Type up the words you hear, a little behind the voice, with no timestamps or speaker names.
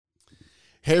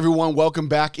Hey everyone, welcome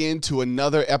back into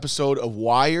another episode of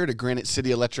Wired, a Granite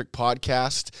City Electric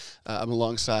podcast. I'm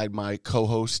alongside my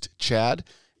co-host, Chad,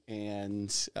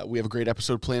 and we have a great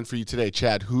episode planned for you today.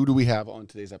 Chad, who do we have on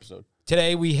today's episode?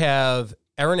 Today we have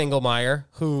Erin Engelkemeyer,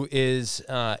 who is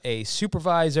a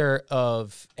supervisor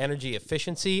of energy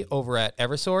efficiency over at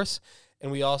Eversource,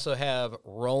 and we also have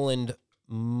Roland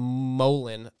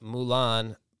Moulin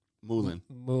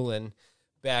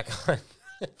back on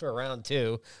for round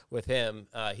two with him.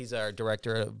 He's our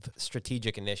director of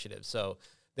strategic initiatives. So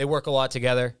they work a lot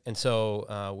together, and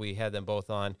so we had them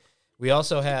both on. We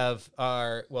also have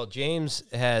James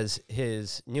has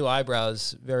his new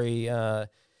eyebrows very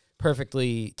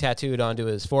perfectly tattooed onto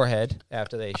his forehead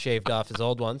after they shaved off his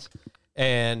old ones,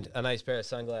 and a nice pair of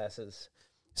sunglasses.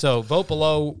 So vote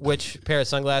below which pair of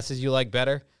sunglasses you like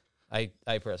better. I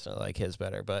personally like his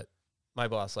better, but my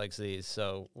boss likes these,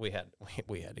 so we had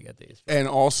to get these. And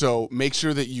also, make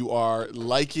sure that you are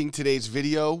liking today's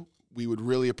video. We would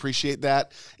really appreciate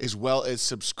that, as well as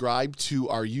subscribe to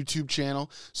our YouTube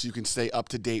channel so you can stay up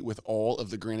to date with all of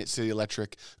the Granite City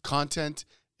Electric content,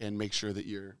 and make sure that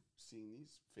you're seeing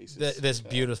these faces. This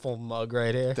beautiful mug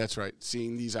right here. That's right.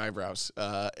 Seeing these eyebrows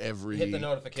every Hit the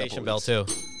notification bell, too.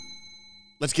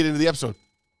 Let's get into the episode.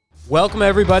 Welcome,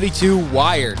 everybody, to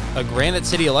Wired, a Granite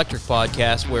City Electric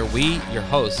podcast where we, your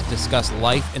hosts, discuss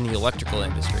life in the electrical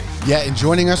industry. Yeah, and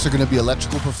joining us are going to be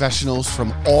electrical professionals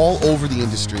from all over the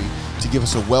industry to give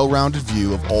us a well-rounded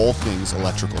view of all things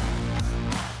electrical.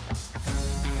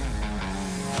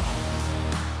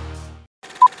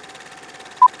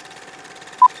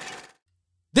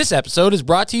 This episode is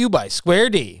brought to you by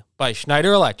Square D by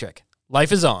Schneider Electric.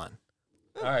 Life is on.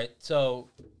 All right, so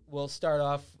we'll start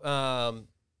off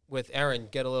with Erin,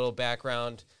 get a little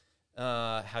background,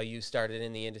 how you started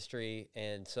in the industry.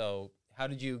 And so how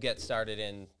did you get started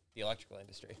in the electrical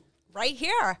industry? Right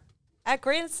here at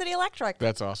Granite City Electric.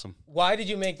 That's awesome. Why did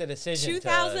you make the decision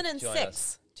 2006. to join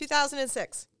us?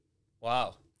 2006.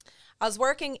 Wow. I was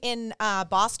working in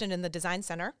Boston in the design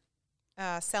center,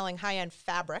 selling high-end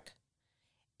fabric,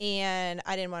 and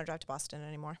I didn't want to drive to Boston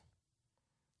anymore.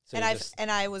 So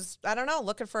I was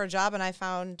looking for a job, and I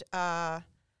found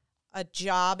a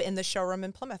job in the showroom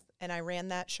in Plymouth, and I ran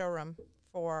that showroom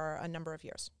for a number of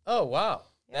years. Oh, wow.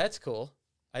 Yeah. That's cool.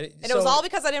 It was all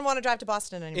because I didn't want to drive to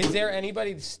Boston anymore. Is there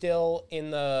anybody still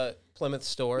in the Plymouth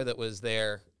store that was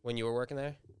there when you were working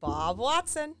there? Bob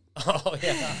Watson. Oh,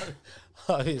 yeah.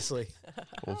 Obviously.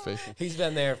 Old-fashioned. He's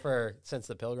been there since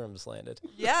the Pilgrims landed.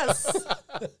 Yes.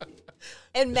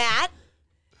 And Matt.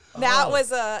 Matt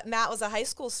was a high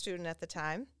school student at the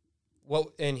time.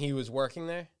 Well, and he was working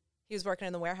there? He was working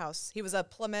in the warehouse. He was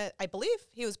Plymouth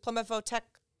Votech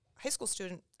high school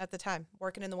student at the time,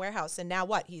 working in the warehouse. And now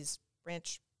what? He's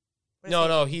branch.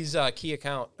 He's key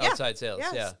account outside sales.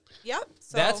 Yes. Yeah. Yep.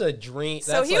 So, that's a dream.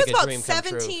 So that's he like was a about dream come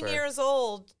 17 true years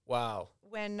old. Wow.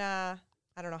 When I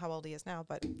don't know how old he is now,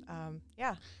 but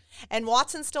yeah. And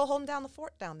Watson's still holding down the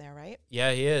fort down there, right?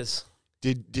 Yeah, he is.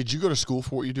 Did you go to school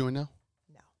for what you're doing now?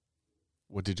 No.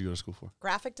 What did you go to school for?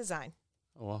 Graphic design.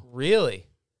 Oh, wow. Really?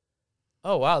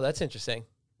 Oh, wow, that's interesting.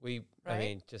 Right? I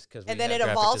mean, just because and then it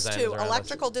evolves to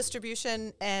electrical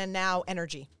distribution and now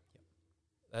energy.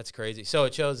 That's crazy. So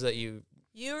it shows that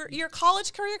your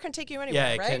college career can take you anywhere,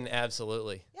 right? Yeah, it can, right?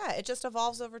 absolutely. Yeah, it just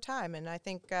evolves over time, and I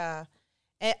think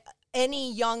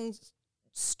any young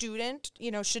student,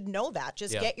 should know that.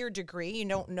 Just get your degree. You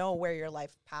don't know where your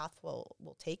life path will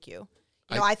take you.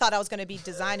 I thought I was going to be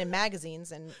design in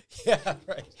magazines, and yeah,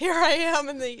 right. Here I am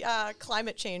in the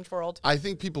climate change world. I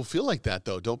think people feel like that,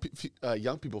 though. Don't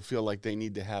young people feel like they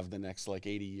need to have the next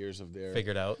 80 years of their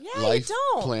figured out life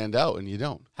planned out, and you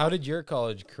don't. How did your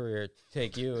college career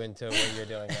take you into what you're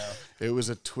doing now? It was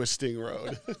a twisting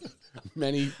road.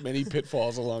 many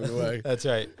pitfalls along the way. That's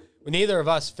right. Neither of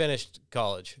us finished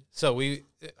college, so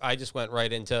I just went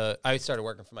right into. I started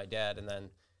working for my dad, and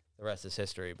then the rest is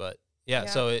history. But yeah.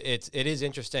 So it is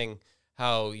interesting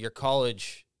how your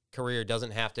college career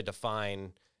doesn't have to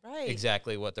define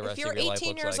exactly what the rest of your life looks like. If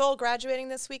you're 18 years old graduating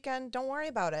this weekend, don't worry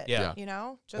about it. Yeah.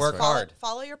 Just work hard.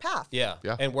 Follow your path. Yeah.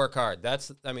 And work hard. That's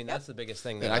the biggest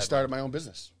thing. And I started my own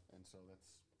business. And so that's.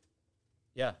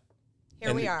 Yeah.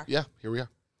 Here we are. Yeah, here we are.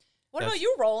 What about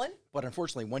you, Roland? But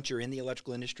unfortunately, once you're in the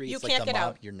electrical industry, you it's can't like the get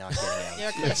mob. out. You're not getting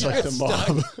out. It's like the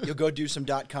mob. You'll go do some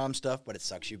 .com stuff, but it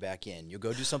sucks you back in. You'll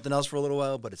go do something else for a little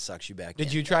while, but it sucks you back in.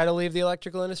 Did you try to leave the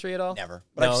electrical industry at all? Never.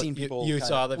 But I've seen people. You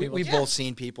saw the people? We've both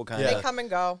seen people kind of. They come and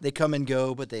go. They come and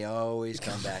go, but they always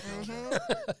come back. So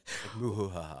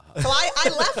I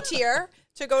left here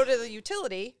to go to the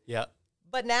utility. Yeah.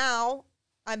 But now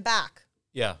I'm back.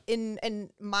 Yeah. And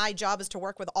my job is to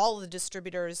work with all of the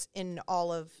distributors in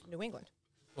all of New England.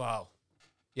 Wow.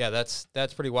 Yeah, that's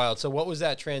pretty wild. So what was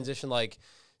that transition like?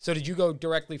 So did you go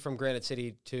directly from Granite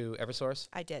City to Eversource?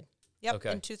 I did. Yep.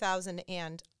 Okay. In 2000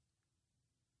 and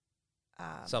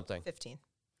Something. 15.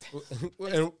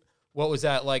 And what was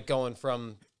that like going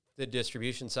from the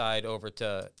distribution side over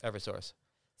to Eversource?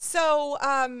 So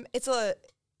it's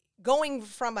going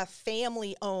from a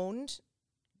family-owned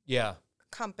Yeah.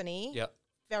 company. Yep.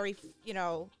 Very,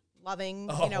 loving,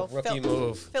 rookie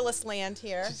move. Phyllis land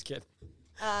here. Just kidding.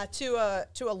 To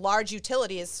a large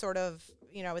utility is sort of,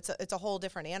 it's a whole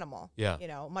different animal.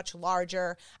 Yeah. Much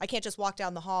larger. I can't just walk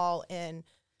down the hall and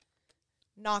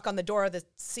knock on the door of the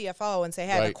CFO and say,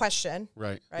 "Hey, I have a question."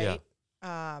 Right. Right.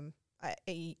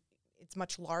 It's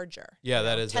much larger. Yeah,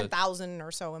 that is 10,000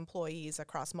 or so employees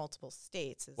across multiple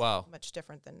states is much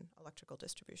different than electrical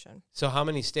distribution. So how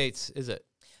many states is it?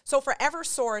 So for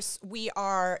Eversource, we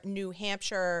are New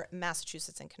Hampshire,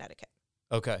 Massachusetts, and Connecticut.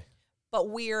 Okay. But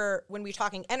when we're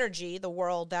talking energy, the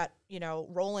world that,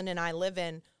 Roland and I live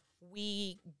in,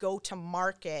 we go to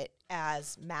market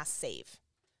as Mass Save.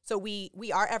 So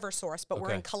we are Eversource, but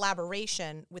we're in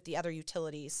collaboration with the other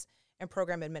utilities and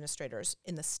program administrators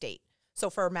in the state. So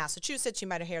for Massachusetts, you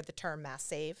might have heard the term Mass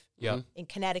Save. Yeah. In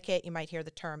Connecticut, you might hear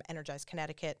the term Energize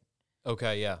Connecticut.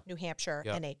 Okay, yeah. New Hampshire,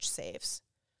 NH Saves.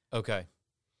 Okay.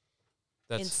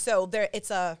 And so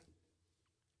it's a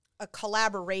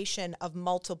collaboration of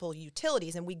multiple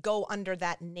utilities, and we go under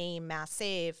that name Mass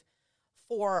Save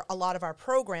for a lot of our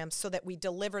programs so that we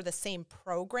deliver the same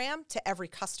program to every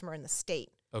customer in the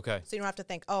state. Okay. So you don't have to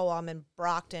think, oh, I'm in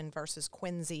Brockton versus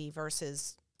Quincy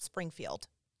versus Springfield.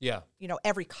 Yeah.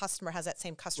 Every customer has that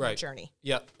same customer journey.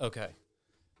 Yeah. Okay.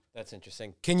 That's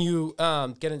interesting. Can you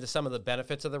get into some of the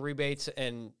benefits of the rebates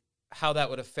and how that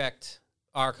would affect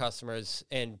our customers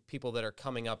and people that are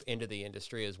coming up into the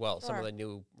industry as well? Some of Sure. the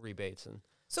new rebates and.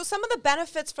 So some of the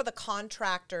benefits for the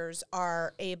contractors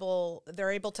they're able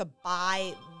to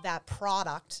buy that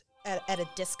product at a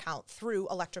discount through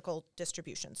electrical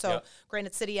distribution. So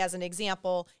Granite City, as an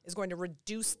example, is going to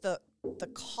reduce the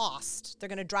cost. They're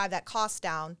going to drive that cost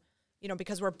down,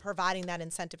 because we're providing that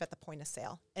incentive at the point of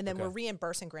sale. And then we're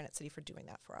reimbursing Granite City for doing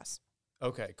that for us.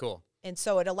 Okay, cool. And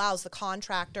so it allows the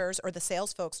contractors or the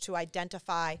sales folks to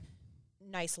identify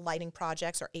nice lighting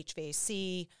projects or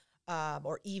HVAC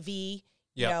or EV,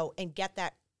 and get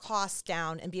that cost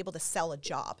down and be able to sell a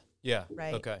job. Yeah.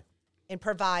 Right. Okay. And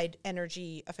provide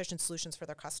energy efficient solutions for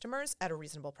their customers at a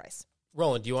reasonable price.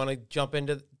 Roland, do you want to jump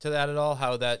into that at all?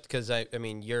 How that, because I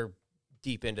mean, you're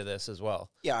deep into this as well.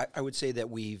 Yeah, I would say that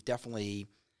we've definitely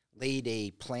laid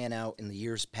a plan out in the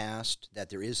years past that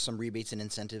there is some rebates and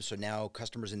incentives. So now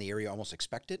customers in the area almost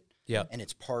expect it. Yeah. And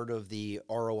it's part of the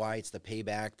ROI, it's the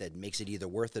payback that makes it either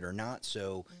worth it or not.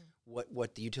 So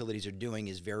what the utilities are doing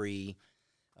is very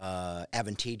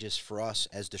advantageous for us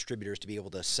as distributors to be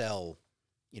able to sell,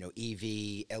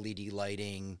 EV, LED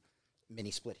lighting,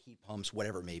 mini split heat pumps,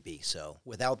 whatever it may be. So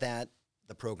without that,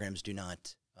 the programs do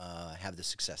not have the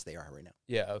success they are right now.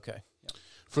 Yeah, okay. Yeah.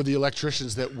 For the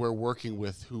electricians that we're working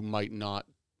with who might not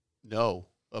know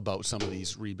about some of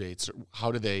these rebates,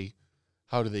 how do they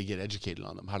get educated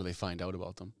on them? How do they find out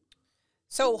about them?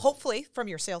 So hopefully from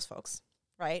your sales folks,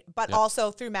 right? But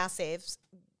also through Mass Save's,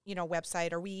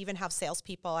 website, or we even have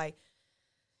salespeople.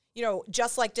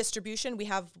 Just like distribution, we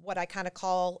have what I kind of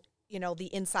call, the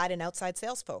inside and outside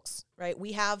sales folks, right?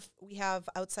 We have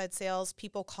outside sales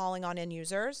people calling on end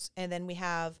users, and then we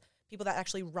have people that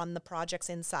actually run the projects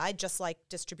inside, just like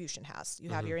distribution has. You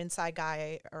have your inside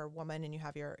guy or woman, and you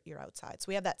have your outside. So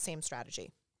we have that same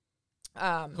strategy.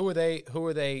 Who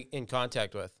are they in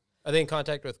contact with? Are they in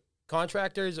contact with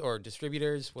contractors or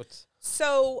distributors?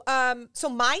 So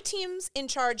my team's in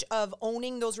charge of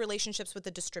owning those relationships with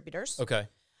the distributors. Okay.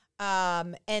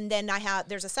 And then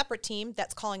there's a separate team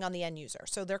that's calling on the end user.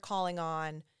 So they're calling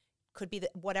on, could be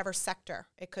whatever sector.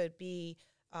 It could be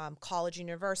college,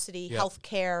 university,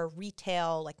 healthcare,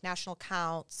 retail, like national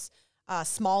accounts,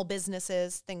 small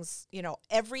businesses, things,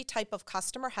 every type of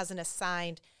customer has an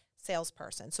assigned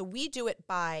salesperson. So we do it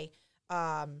by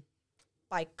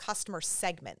customer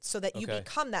segment so that you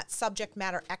become that subject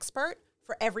matter expert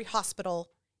for every hospital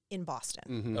in Boston.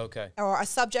 Mm-hmm. Okay. Or a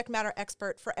subject matter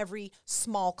expert for every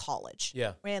small college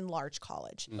and large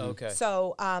college. Mm-hmm. Okay.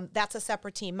 So that's a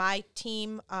separate team. My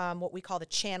team, what we call the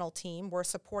channel team, we're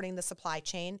supporting the supply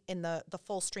chain in the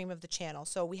full stream of the channel.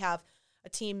 So we have a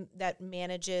team that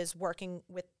manages working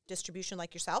with distribution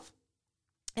like yourself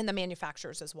and the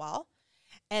manufacturers as well.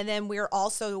 And then we're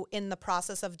also in the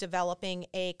process of developing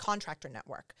a contractor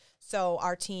network. So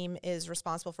our team is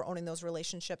responsible for owning those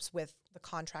relationships with the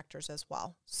contractors as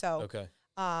well. So,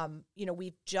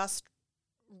 we've just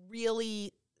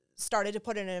really started to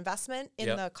put in an investment in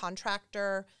Yep. the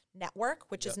contractor network,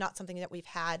 which Yep. is not something that we've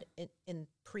had in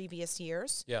previous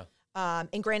years. Yeah.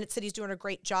 And Granite City's doing a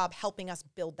great job helping us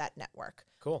build that network.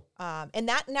 Cool. And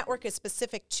that network is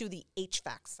specific to the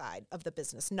HVAC side of the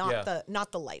business, not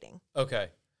the lighting. Okay.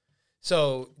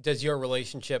 So does your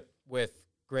relationship with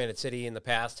Granite City in the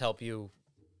past help you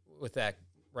with that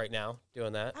right now,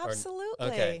 doing that? Absolutely.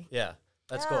 Okay. Yeah.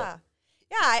 That's cool.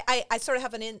 Yeah, I sort of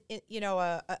have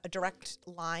a direct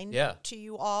line to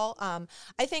you all.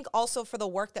 I think also for the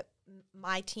work that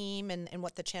my team and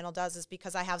what the channel does is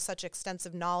because I have such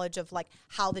extensive knowledge of like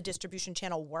how the distribution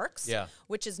channel works,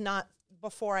 which is not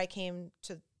before I came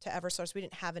to Eversource. We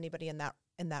didn't have anybody in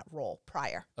that role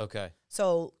prior. Okay.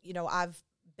 So, I've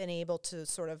been able to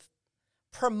sort of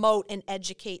promote and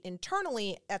educate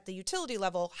internally at the utility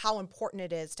level how important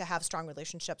it is to have strong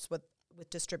relationships with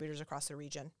distributors across the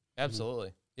region.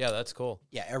 Absolutely. Yeah, that's cool.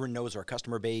 Yeah, Erin knows our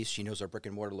customer base. She knows our brick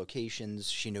and mortar locations.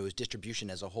 She knows distribution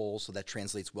as a whole, so that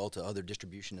translates well to other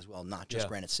distribution as well, not just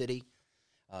Granite City.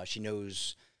 She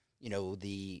knows,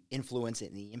 the influence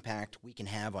and the impact we can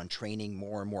have on training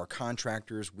more and more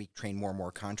contractors. We train more and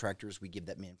more contractors. We give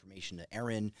that information to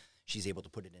Erin. She's able to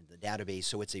put it into the database.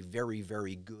 So it's a very,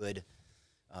 very good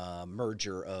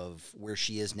merger of where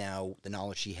she is now, the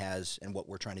knowledge she has, and what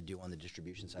we're trying to do on the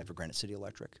distribution side for Granite City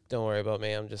Electric. Don't worry about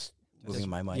me. I'm just moving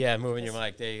my mic. Yeah, moving your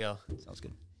mic. There you go. Sounds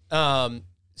good.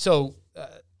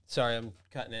 Sorry, I'm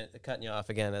cutting you off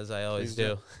again, as I always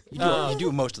do. You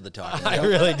do most of the talking. I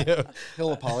really do.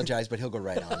 He'll apologize, but he'll go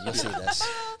right on. You'll see this.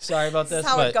 Sorry about this.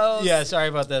 How it goes. Yeah, sorry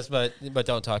about this, but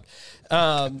don't talk.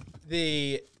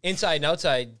 The inside and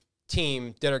outside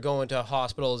team that are going to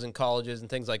hospitals and colleges and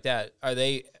things like that, are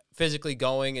they physically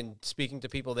going and speaking to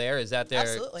people there? Is that their?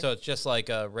 Absolutely. So it's just like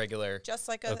a regular. Just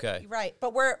like a Okay. Right,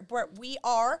 but we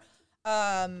are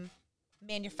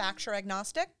manufacturer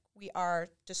agnostic. We are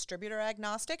distributor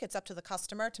agnostic. It's up to the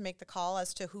customer to make the call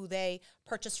as to who they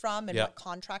purchase from and what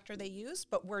contractor they use.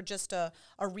 But we're just a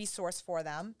resource for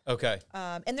them. Okay.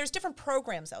 And there's different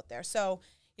programs out there. So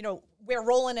where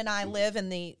Roland and I live in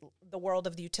the world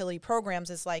of the utility programs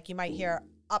is like you might hear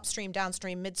upstream,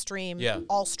 downstream, midstream,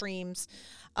 all streams.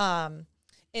 And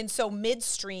so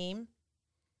midstream,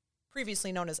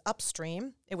 previously known as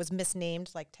upstream, it was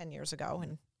misnamed like 10 years ago.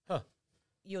 And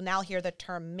you'll now hear the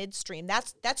term midstream.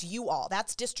 That's you all.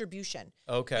 That's distribution.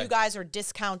 Okay. You guys are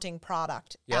discounting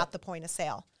product at the point of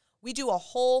sale. We do a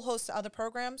whole host of other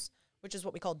programs, which is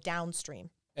what we call downstream.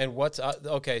 And what's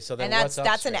okay? So then And what's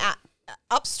that's upstream?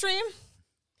 upstream.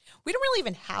 We don't really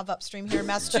even have upstream here in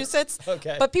Massachusetts.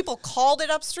 Okay. But people called it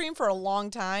upstream for a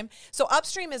long time. So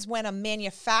upstream is when a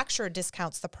manufacturer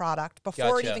discounts the product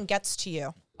before it Gotcha. even gets to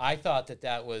you. I thought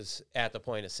that was at the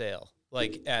point of sale,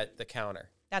 like at the counter.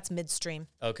 That's midstream.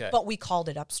 Okay. But we called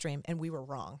it upstream, and we were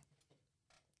wrong.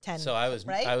 So I was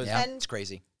right? Yeah, And it's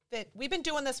crazy. we've been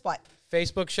doing this, what?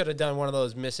 Facebook should have done one of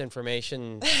those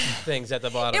misinformation things at the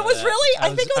bottom. It was of that. really,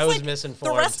 I think it was like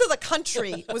misinformed. the rest of the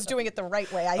country was doing it the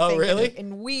right way, I Oh, think. really?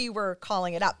 And we were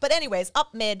calling it up. But anyways,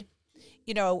 up mid,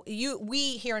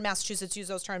 we here in Massachusetts use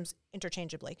those terms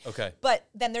interchangeably. Okay. But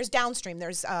then there's downstream.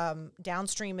 There's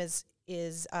downstream is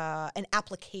an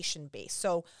application base.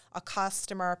 So a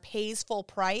customer pays full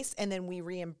price, and then we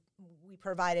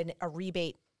provide a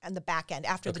rebate on the back end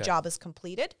after the job is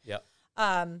completed. Yeah.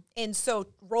 And so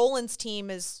Roland's team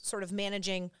is sort of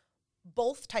managing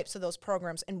both types of those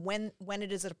programs, and when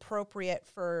it is appropriate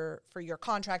for your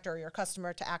contractor or your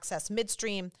customer to access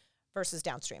midstream versus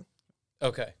downstream.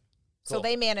 Okay. So Cool.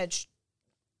 they manage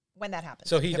when that happens.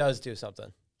 So he does do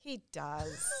something. He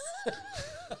does.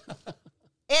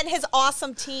 And his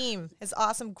awesome team, his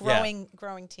awesome growing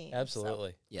team.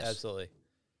 Absolutely. So. Yes. Absolutely.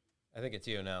 I think it's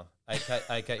you now. I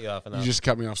cut you off enough. You just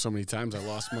cut me off so many times. I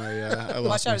lost my. I lost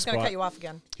Watch out, my I was going to spot. cut you off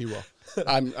again. He will.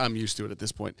 I'm used to it at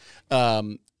this point.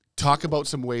 Talk about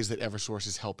some ways that Eversource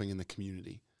is helping in the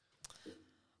community.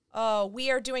 Oh, we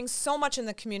are doing so much in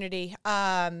the community.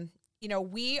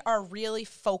 We are really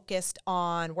focused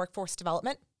on workforce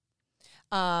development,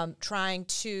 trying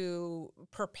to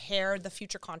prepare the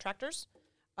future contractors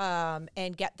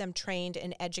and get them trained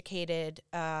and educated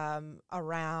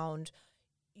around,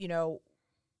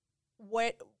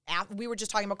 what we were just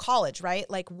talking about college, right?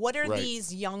 Like, what are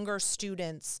these younger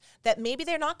students that maybe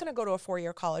they're not going to go to a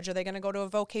 4-year college, or they're going to go to a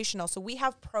vocational? So we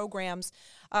have programs,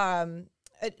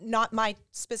 not my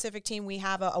specific team. We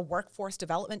have a workforce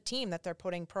development team that they're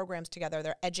putting programs together.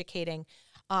 They're educating,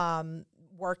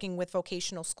 working with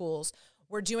vocational schools.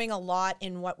 We're doing a lot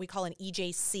in what we call an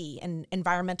EJC, an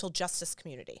environmental justice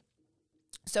community.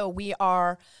 So we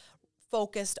are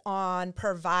focused on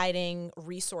providing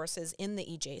resources in the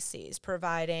EJCs,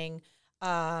 providing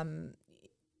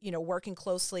working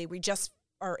closely. We just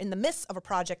are in the midst of a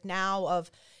project now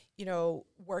of,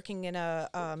 working in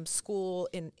a school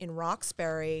in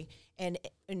Roxbury and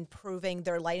improving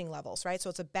their lighting levels, right? So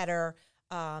it's a better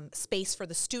space for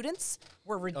the students.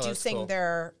 We're reducing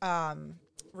their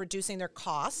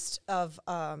cost of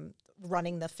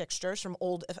running the fixtures from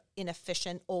old,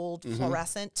 inefficient, old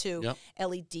fluorescent to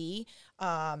LED,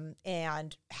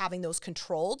 and having those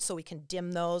controlled so we can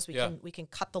dim those. We can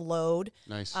cut the load.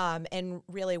 Nice. And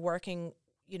really working,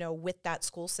 with that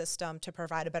school system to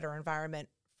provide a better environment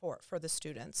for the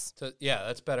students. So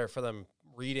that's better for them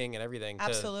reading and everything.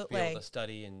 Absolutely. To be able to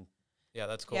study and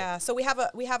that's cool. Yeah. So we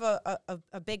have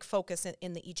a big focus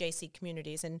in the EJC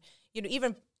communities, and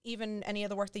even any of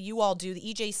the work that you all do,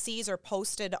 the EJCs are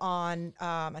posted on,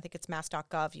 I think it's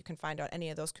mass.gov. You can find out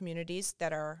any of those communities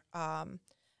that are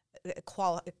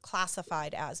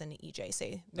classified as an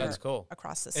EJC. That's cool.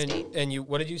 Across the state. And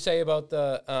what did you say about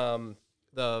the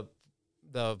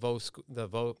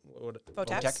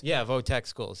VOTEX? Yeah, VOTEX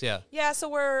schools, yeah. Yeah, so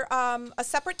we're a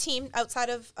separate team outside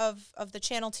of the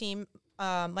channel team.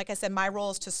 Like I said, my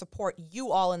role is to support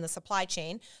you all in the supply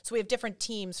chain. So we have different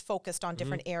teams focused on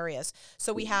different areas.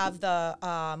 So we have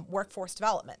the workforce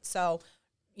development. So,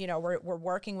 we're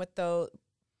working with the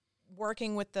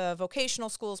vocational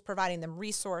schools, providing them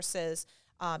resources,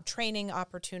 training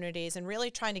opportunities, and really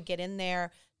trying to get in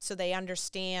there so they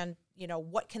understand,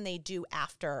 what can they do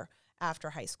after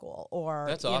high school, or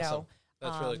that's awesome.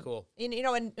 That's really cool.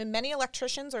 And many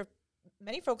electricians or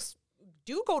many folks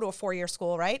do go to a 4-year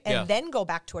school, right? And then go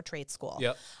back to a trade school.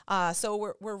 Yep.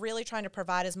 So we're really trying to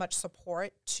provide as much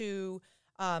support to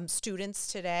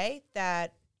students today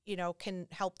that, can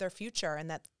help their future and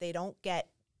that they don't get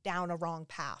down a wrong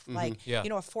path. Like, a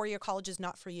 4-year college is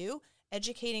not for you.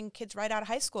 Educating kids right out of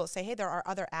high school, say, hey, there are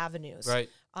other avenues. Right.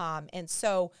 And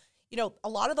so, a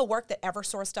lot of the work that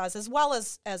Eversource does, as well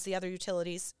as the other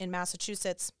utilities in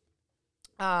Massachusetts,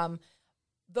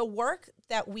 the work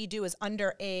that we do is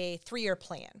under a 3-year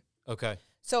plan. Okay.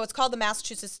 So it's called the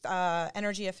Massachusetts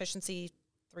Energy Efficiency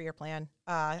 3-year plan.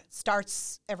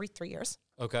 Starts every 3 years.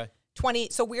 Okay.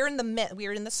 So we're in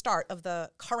the start of the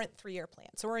current 3-year plan.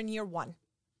 So we're in year 1.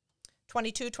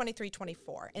 22, 23,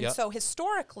 24. And so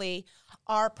historically,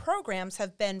 our programs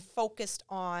have been focused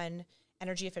on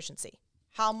energy efficiency.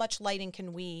 How much lighting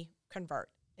can we convert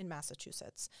in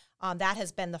Massachusetts? That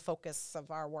has been the focus of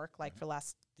our work, for the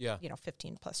last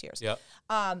 15 plus years. Yeah.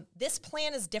 This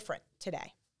plan is different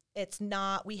today. It's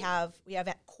not. We have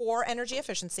core energy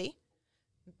efficiency,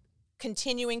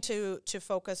 continuing to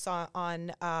focus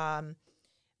on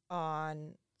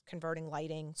converting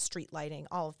lighting, street lighting,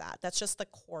 all of that. That's just the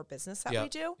core business that we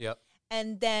do. Yep.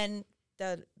 And then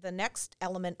the next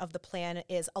element of the plan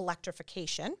is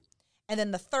electrification. And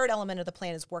then the third element of the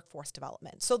plan is workforce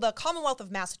development. So the Commonwealth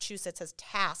of Massachusetts has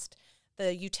tasked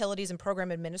the utilities and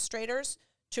program administrators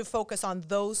to focus on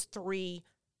those 3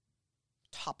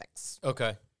 topics.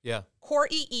 Okay. Yeah. Core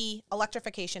EE,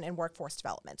 electrification, and workforce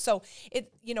development. So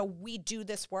we do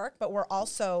this work, but we're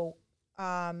also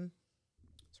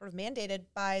sort of mandated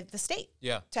by the state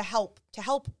to help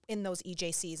in those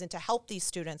EJCs and to help these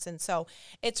students. And so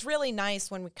it's really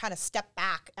nice when we kind of step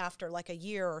back after like a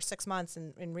year or 6 months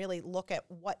and really look at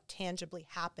what tangibly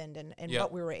happened and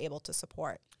what we were able to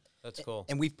support. That's cool.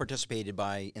 And we've participated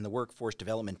in the workforce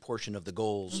development portion of the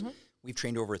goals. We've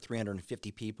trained over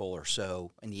 350 people or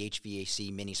so in the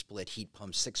HVAC mini split heat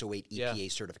pump 608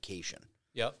 EPA certification.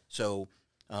 Yep. So,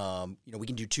 we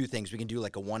can do 2 things. We can do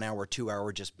like a 1 hour, 2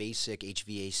 hour, just basic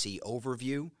HVAC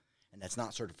overview, and that's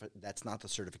not the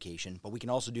certification. But we can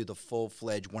also do the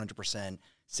full-fledged 100%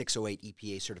 608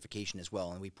 EPA certification as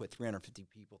well. And we put 350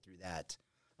 people through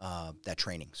that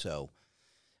training. So,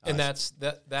 and that's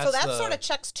so that sort of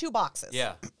checks 2 boxes.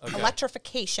 Yeah. Okay.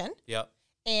 Electrification. Yep.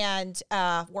 And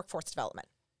workforce development.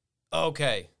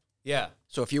 Okay. Yeah.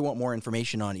 So if you want more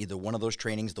information on either one of those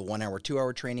trainings, the 1 hour, 2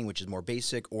 hour training, which is more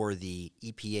basic, or the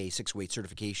EPA 608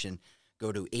 certification,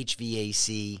 go to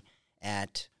HVAC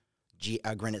at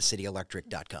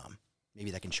granitecityelectric.com.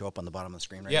 Maybe that can show up on the bottom of the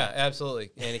screen right now. Yeah,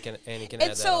 absolutely. Annie can add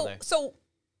that on there. So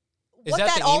is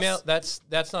that the email? That's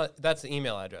the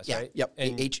email address, right? Yep.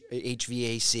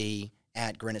 HVAC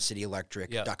at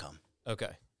granitecityelectric.com. Okay.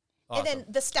 Awesome. And then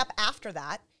the step after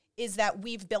that is that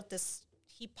we've built this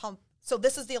heat pump. So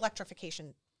this is the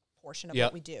electrification portion of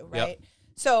what we do, right? Yep.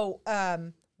 So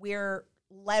we're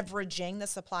leveraging the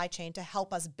supply chain to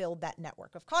help us build that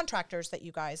network of contractors that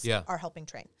you guys are helping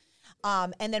train.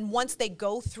 And then once they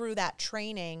go through that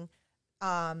training,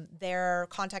 their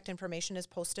contact information is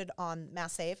posted on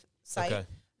MassSave site. Okay.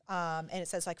 And it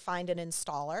says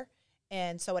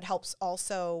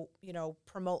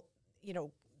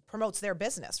promotes their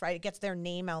business, right? It gets their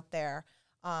name out there.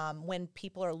 When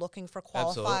people are looking for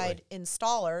qualified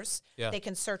installers, they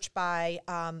can search by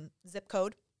zip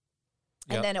code,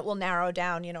 and then it will narrow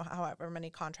down, however many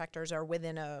contractors are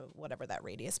within whatever that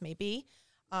radius may be.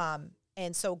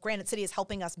 And so Granite City is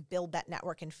helping us build that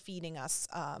network and feeding us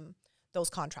those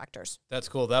contractors. That's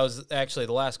cool. That was actually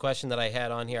the last question that I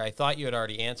had on here. I thought you had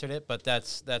already answered it, but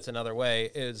that's another way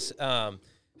is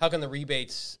how can the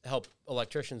rebates help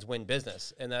electricians win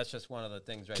business? And that's just one of the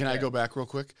things right Can there. I go back real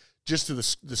quick? Just to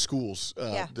the schools,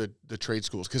 the trade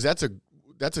schools, because that's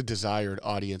a desired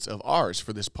audience of ours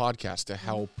for this podcast to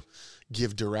help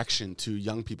give direction to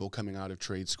young people coming out of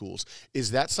trade schools.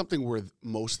 Is that something where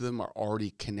most of them are already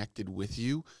connected with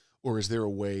you, or is there a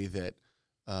way that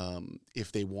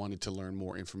if they wanted to learn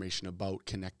more information about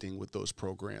connecting with those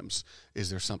programs, is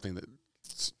there something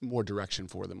that's more direction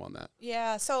for them on that?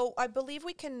 Yeah, so I believe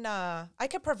we can, I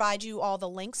could provide you all the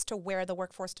links to where the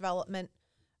workforce development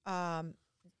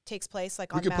takes place,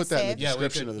 like on We could put that in the MassSave.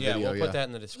 description of the video. We'll put that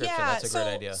in the description. Yeah, That's a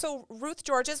great idea. So Ruth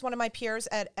Georges, one of my peers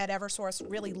at Eversource,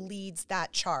 really leads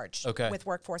that charge with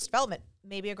workforce development.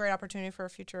 Maybe a great opportunity for a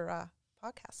future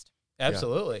podcast.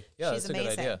 Absolutely. Yeah, she's that's amazing. a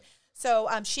good idea. So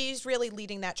she's really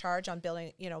leading that charge on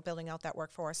building out that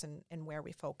workforce and where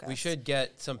we focus. We should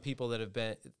get some people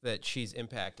that she's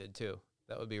impacted too.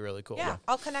 That would be really cool. Yeah,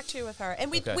 I'll connect you with her.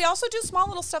 And we also do small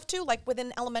little stuff too, like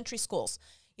within elementary schools.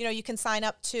 You can sign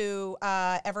up to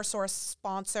Eversource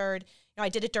sponsored. I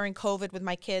did it during COVID with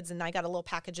my kids, and I got a little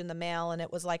package in the mail, and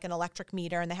it was like an electric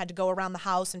meter, and they had to go around the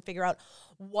house and figure out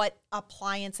what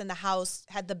appliance in the house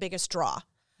had the biggest draw.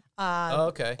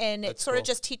 Okay. And it sort of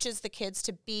just teaches the kids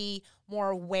to be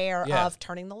more aware of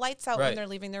turning the lights out when they're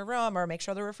leaving their room, or make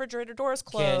sure the refrigerator door is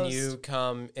closed. Can you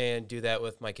come and do that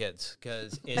with my kids?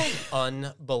 Because it's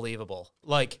unbelievable.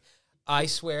 Like, I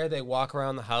swear they walk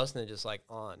around the house and they're just like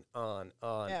on.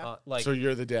 Like, So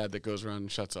you're the dad that goes around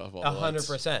and shuts off all the lights.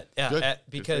 100%. Yeah. Good.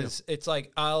 Because it's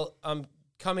like I'm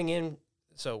coming in.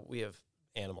 So we have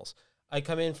animals. I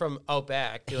come in from out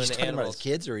back doing He's the talking about animals. his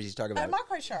kids, or is he talking about? I'm not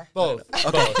quite sure. Both.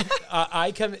 Both.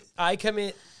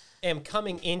 I am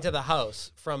coming into the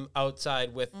house from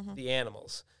outside with the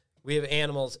animals. We have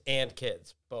animals and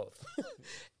kids, both.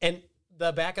 And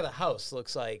the back of the house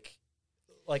looks like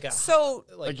like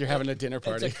you're having a dinner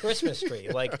party. It's a Christmas tree.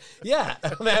 Like, yeah,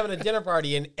 I'm having a dinner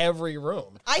party in every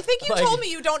room. I think you told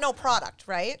me you don't know product,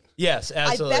 right? Yes,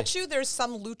 absolutely. I bet you there's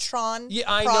some Lutron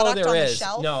I product know there on is. the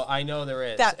shelf. No, I know there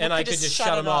is. That and we I could could just just shut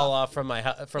shut them it all off. off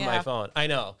from my phone. I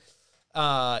know.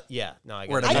 Yeah, no, I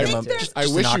We're got at a I minimum. think there's- Just I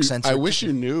an wish aux you. sensor. I wish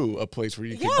you knew a place where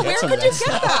you could Yeah, get where some could of you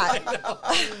that get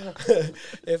stuff. that?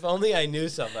 If only I knew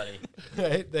somebody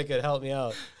that could help me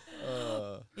out.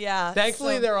 Yeah.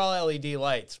 Thankfully, so- they're all LED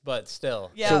lights, but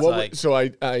still. Yeah. So it's what? like, So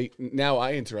I now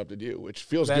I interrupted you, which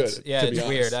feels That's- good. yeah, to be it's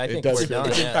honest. weird. I It think does we're feel done,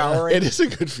 good. yeah. Empowering. It is a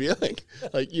good feeling.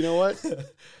 Like, you know what?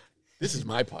 This is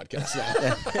my podcast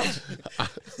now.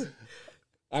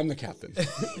 I'm the captain.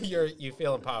 you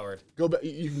feel empowered. Go back.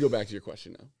 You can go back to your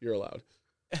question now. You're allowed.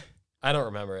 I don't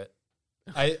remember it.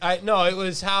 I no, it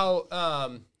was how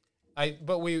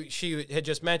she had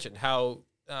just mentioned how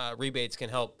rebates can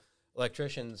help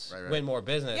electricians win more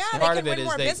business. Yeah, Part they of can it win is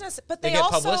more they, business, but they they get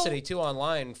also publicity too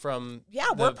online from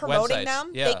we're the promoting websites.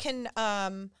 them. Yeah. They can,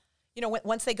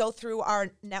 once they go through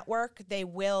our network, they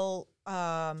will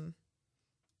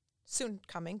soon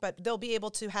coming, but they'll be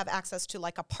able to have access to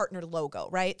like a partner logo,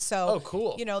 right? So, Oh,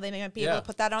 cool. They might be able to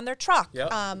put that on their truck,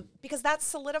 Yep. because that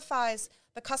solidifies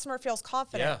the customer feels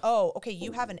confident. Yeah. Oh, okay,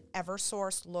 you have an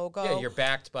Eversource logo. Yeah, you're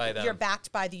backed by them. You're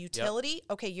backed by the utility.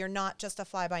 Okay, you're not just a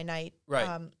fly-by-night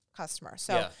customer.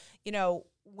 So,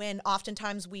 when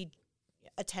oftentimes we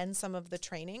attend some of the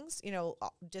trainings,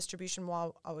 distribution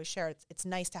will always share, it's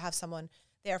nice to have someone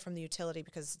there from the utility,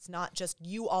 because it's not just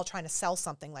you all trying to sell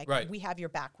something. Like, we have your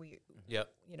back. We're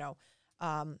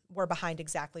behind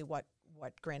exactly what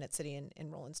Granite City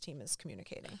and Roland's team is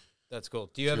communicating. That's cool.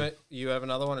 Do you have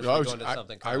another one, or should I we was, go into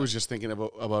something? I was just thinking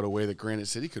about a way that Granite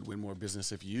City could win more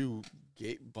business if you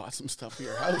bought some stuff for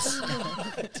your house.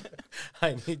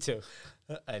 I need to.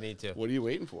 What are you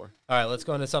waiting for? All right, let's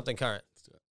go into something current. Let's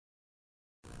do it.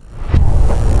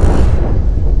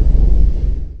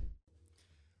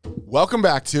 Welcome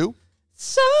back to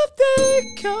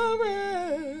Something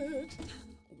current.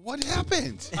 What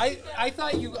happened? I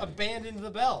thought you abandoned the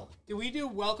bell. Did we do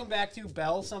welcome back to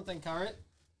Bell Something Current?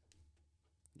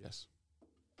 Yes.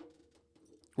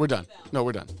 We're done. No,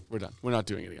 we're done. We're done. We're not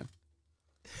doing it again.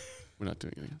 We're not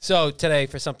doing it again. So today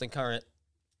for Something Current,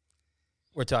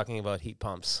 we're talking about heat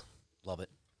pumps, Love it.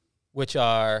 which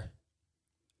are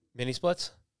mini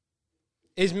splits.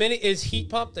 Is heat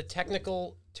pump the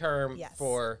technical term Yes.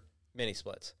 for mini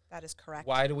splits. That is correct.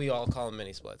 Why do we all call them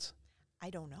mini splits? I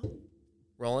don't know.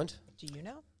 Roland? Do you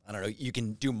know? I don't know. You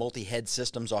can do multi-head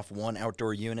systems off one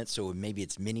outdoor unit, so maybe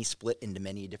it's mini split into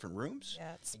many different rooms.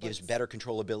 Yeah, it gives better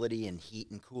controllability and heat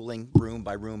and cooling room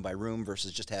by room by room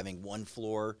versus just having one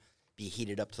floor be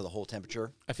heated up to the whole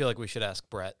temperature. I feel like we should ask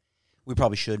Brett. We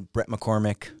probably should. Brett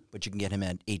McCormick, but you can get him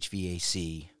at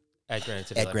HVAC At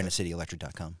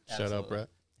GraniteCityElectric.com. Shout out, Brett.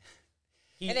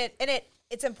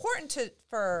 It's important to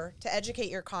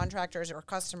educate your contractors or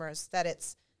customers that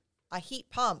it's a heat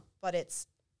pump, but it's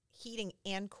heating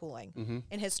and cooling. Mm-hmm.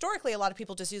 And historically, a lot of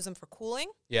people just use them for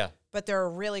cooling. Yeah. But they're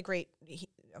really great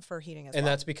for heating as well. And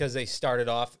that's because they started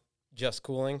off just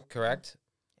cooling, correct?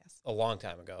 Yes. A long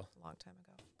time ago. A long time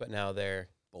ago. But now they're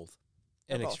both.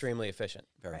 extremely efficient.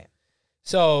 Very. Right.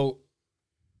 So,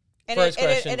 first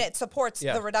question. And it supports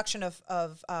the reduction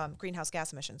of greenhouse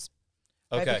gas emissions.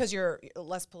 Right? Okay. Because you're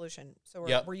less pollution. So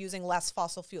we're using less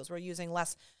fossil fuels. We're using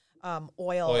less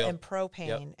oil and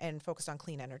propane and focused on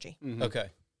clean energy. Mm-hmm. Okay.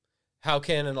 How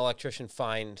can an electrician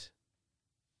find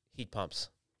heat pumps,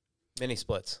 mini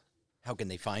splits? How can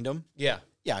they find them? Yeah.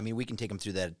 Yeah, I mean, we can take them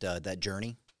through that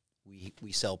journey.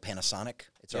 We sell Panasonic.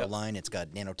 It's our line. It's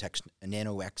got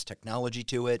Nano-X technology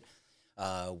to it.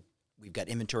 We've got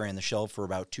inventory on the shelf for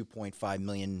about $2.5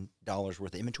 million worth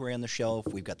of inventory on the shelf.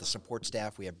 We've got the support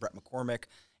staff. We have Brett McCormick,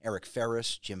 Eric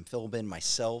Ferris, Jim Philbin,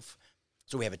 myself.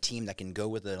 So we have a team that can go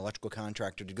with an electrical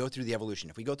contractor to go through the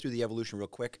evolution. If we go through the evolution real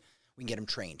quick, we can get them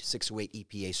trained. 608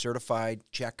 EPA certified,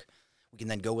 check. We can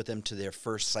then go with them to their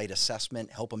first site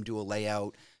assessment, help them do a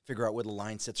layout, figure out where the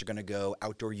line sets are going to go,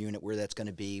 outdoor unit, where that's going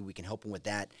to be. We can help them with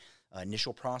that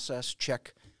initial process,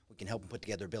 check. We can help them put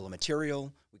together a bill of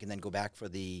material. We can then go back for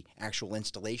the actual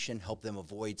installation, help them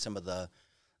avoid some of the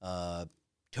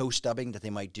toe stubbing that they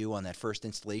might do on that first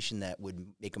installation that would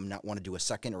make them not want to do a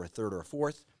second or a third or a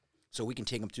fourth. So we can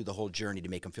take them through the whole journey to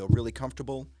make them feel really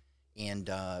comfortable and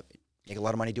make a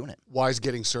lot of money doing it. Why is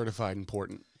getting certified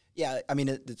important? Yeah, I mean,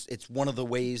 it's one of the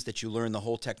ways that you learn the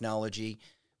whole technology.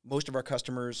 Most of our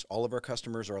customers, all of our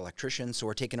customers are electricians, so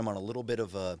we're taking them on a little bit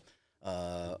of a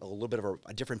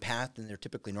different path than they're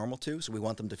typically normal to. So we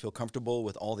want them to feel comfortable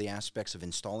with all the aspects of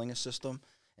installing a system,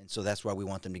 and so that's why we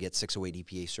want them to get 608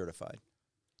 EPA certified.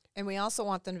 And we also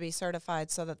want them to be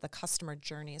certified so that the customer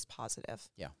journey is positive.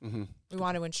 Yeah. Mm-hmm. We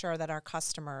want to ensure that our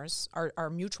customers, our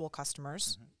mutual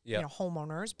customers,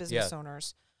 homeowners, business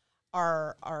owners,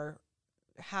 are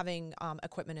having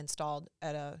equipment installed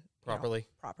at a properly,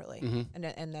 mm-hmm.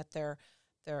 and that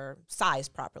they're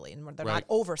sized properly and they're not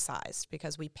oversized,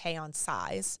 because we pay on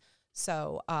size.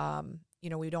 So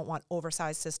we don't want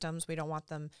oversized systems. We don't want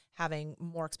them having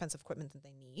more expensive equipment than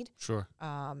they need. Sure.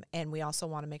 And we also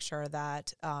want to make sure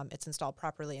that it's installed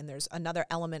properly. And there's another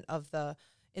element of the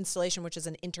installation, which is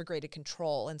an integrated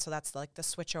control. And so that's like the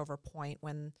switchover point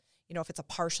when, if it's a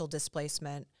partial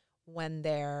displacement, when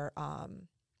their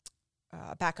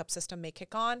backup system may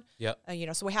kick on. Yep.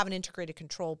 So we have an integrated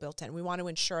control built in. We want to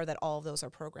ensure that all of those are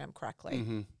programmed correctly.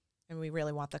 Mm-hmm. And we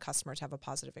really want the customer to have a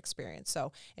positive experience.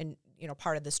 So, and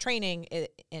part of this training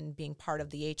and being part of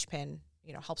the HPIN,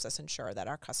 helps us ensure that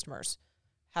our customers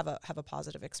have a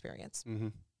positive experience. Mm-hmm.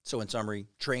 So in summary,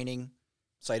 training,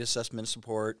 site assessment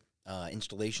support,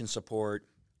 installation support.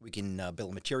 We can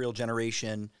build material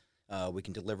generation. We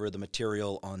can deliver the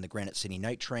material on the Granite City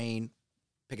Night Train,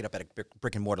 pick it up at a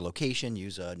brick and mortar location,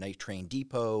 use a night train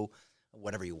depot,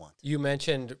 whatever you want. You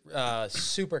mentioned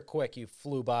super quick, you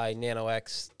flew by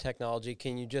Nano-X technology.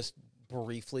 Can you just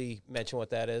briefly mention what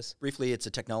that is? Briefly, it's a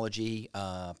technology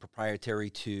proprietary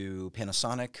to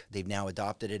Panasonic. They've now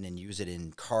adopted it and use it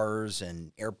in cars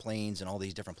and airplanes and all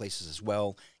these different places as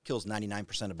well. Kills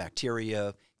 99% of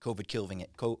bacteria, COVID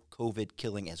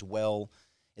killing as well.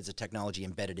 It's a technology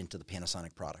embedded into the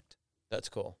Panasonic product. That's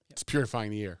cool. It's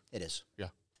purifying the air. It is. Yeah.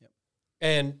 Yep.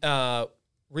 And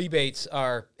rebates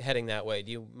are heading that way.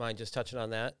 Do you mind just touching on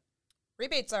that?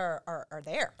 Rebates are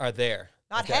there. Are there.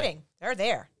 Not heading. They're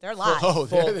there. They're live. Oh,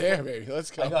 they're there, baby.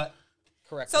 Let's go. I got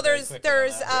correct. So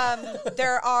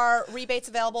there are rebates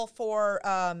available for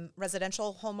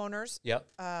residential homeowners. Yep.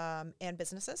 And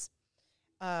businesses.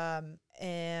 And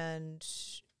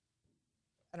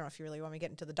I don't know if you really want me to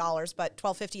get into the dollars, but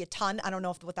 $12.50 a ton. I don't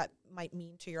know what that might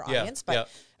mean to your audience, but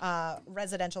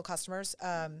residential customers,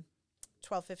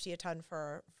 $12.50 a ton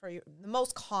for you. The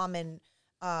most common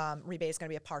rebate is going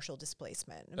to be a partial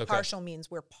displacement. And partial means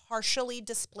we're partially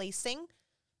displacing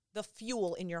the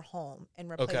fuel in your home and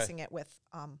replacing it with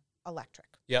electric.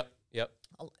 Yep.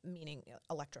 Meaning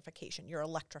electrification. You're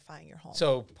electrifying your home.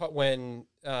 So when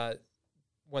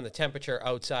the temperature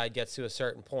outside gets to a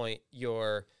certain point,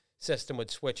 your system would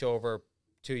switch over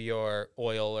to your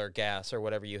oil or gas or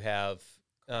whatever you have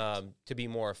to be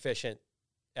more efficient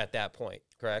at that point,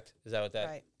 correct? Is that what that?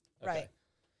 Right. Okay. Right.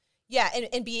 Yeah,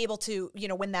 and be able to,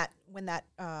 when that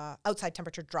outside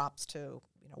temperature drops to,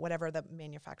 whatever the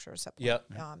manufacturer's set point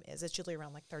is, it's usually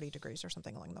around like 30 degrees or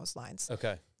something along those lines.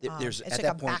 Okay. There's it's at like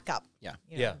that a point, backup.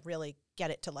 Yeah. Really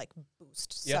get it to like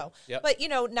boost. Yep, So, yep. but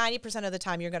 90% of the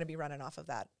time you're going to be running off of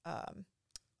that.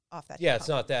 Yeah, it's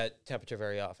not that temperature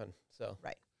very often. So.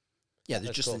 Right. Yeah, there's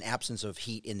That's just cool. an absence of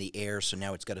heat in the air, so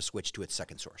now it's got to switch to its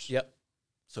second source. Yep.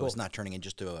 So Cool. it's not turning in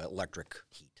just to electric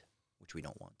heat, which we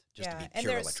don't want. Just to be and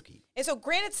pure there's- electric heat. And so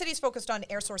Granite City's focused on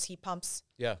air source heat pumps.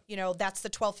 Yeah. That's the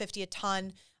 $12.50 a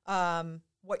ton.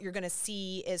 What you're going to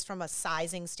see is from a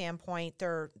sizing standpoint,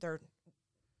 they're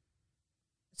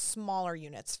smaller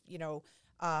units,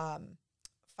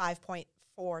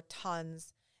 5.4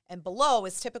 tons and below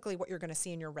is typically what you're going to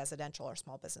see in your residential or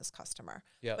small business customer.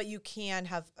 Yeah. But you can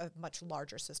have much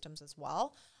larger systems as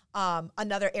well.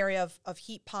 Another area of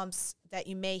heat pumps that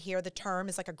you may hear the term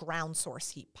is like a ground source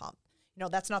heat pump.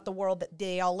 That's not the world that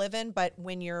they all live in, but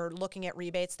when you're looking at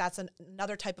rebates, that's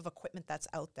another type of equipment that's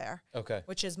out there. Okay.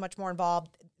 Which is much more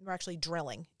involved. We're actually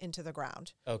drilling into the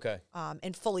ground. Okay.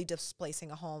 And fully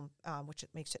displacing a home, which it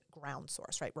makes it ground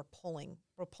source, right? We're pulling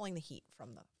the heat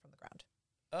from the ground.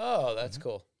 Oh, that's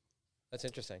cool. That's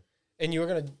interesting. And you were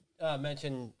going to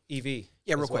mention EV.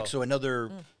 Yeah, real as quick. well. So another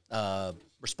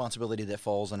responsibility that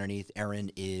falls underneath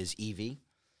Erin is EV.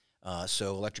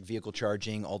 So electric vehicle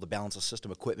charging, all the balance of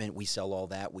system equipment, we sell all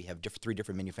that. We have 3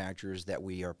 different manufacturers that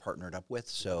we are partnered up with.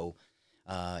 So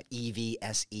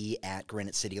EVSE at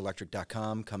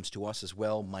granitecityelectric.com comes to us as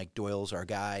well. Mike Doyle's our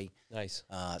guy. Nice.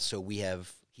 So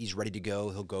he's ready to go.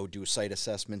 He'll go do site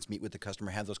assessments, meet with the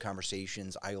customer, have those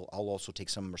conversations. I'll also take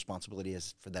some responsibility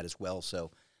for that as well.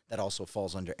 So that also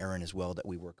falls under Erin as well that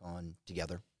we work on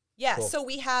together. Yeah, Cool. so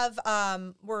we have,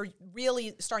 we're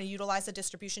really starting to utilize the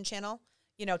distribution channel,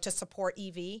 to support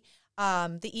EV.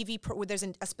 The EV, there's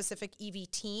a specific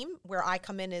EV team where I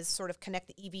come in as sort of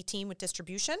connect the EV team with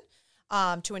distribution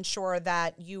to ensure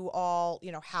that you all,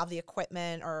 have the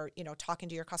equipment or, talking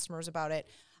to your customers about it.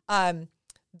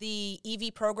 The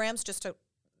EV programs, just to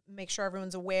make sure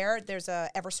everyone's aware, there's a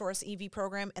Eversource EV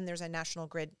program and there's a National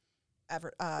Grid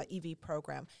EV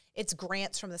program. It's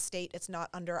grants from the state. It's not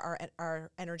under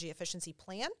our energy efficiency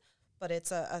plan, but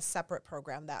it's a separate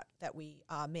program that we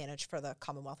manage for the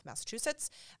Commonwealth of Massachusetts.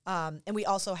 And we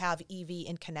also have EV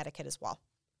in Connecticut as well.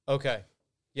 Okay.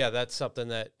 Yeah, that's something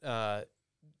that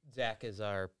Zach is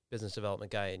our business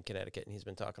development guy in Connecticut, and he's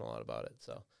been talking a lot about it.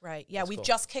 So Right. Yeah, That's we've cool.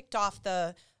 just kicked off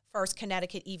the first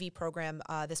Connecticut EV program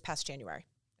this past January.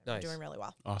 Nice. We're doing really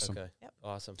well. Awesome. Okay. Yep.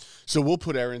 Awesome. So we'll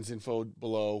put Erin's info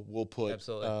below. We'll put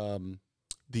Absolutely.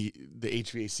 the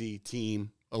HVAC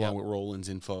team along Yep. with Roland's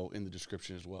info in the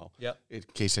description as well, Yep. in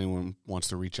case anyone wants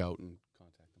to reach out and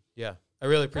contact them. Yeah. I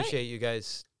really appreciate you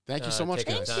guys. Thank you so much,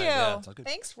 taking the guys. Thank time. you. Yeah. It's all good.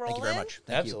 Thanks, Thank Roland. you very much.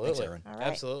 Thank Absolutely. you. Thanks, Erin. All right.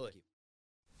 Absolutely.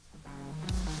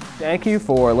 Thank you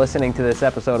for listening to this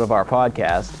episode of our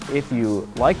podcast. If you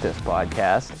like this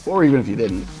podcast, Or even if you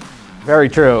didn't. very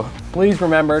true, please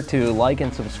remember to like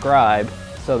and subscribe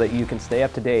so that you can stay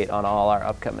up to date on all our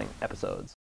upcoming episodes.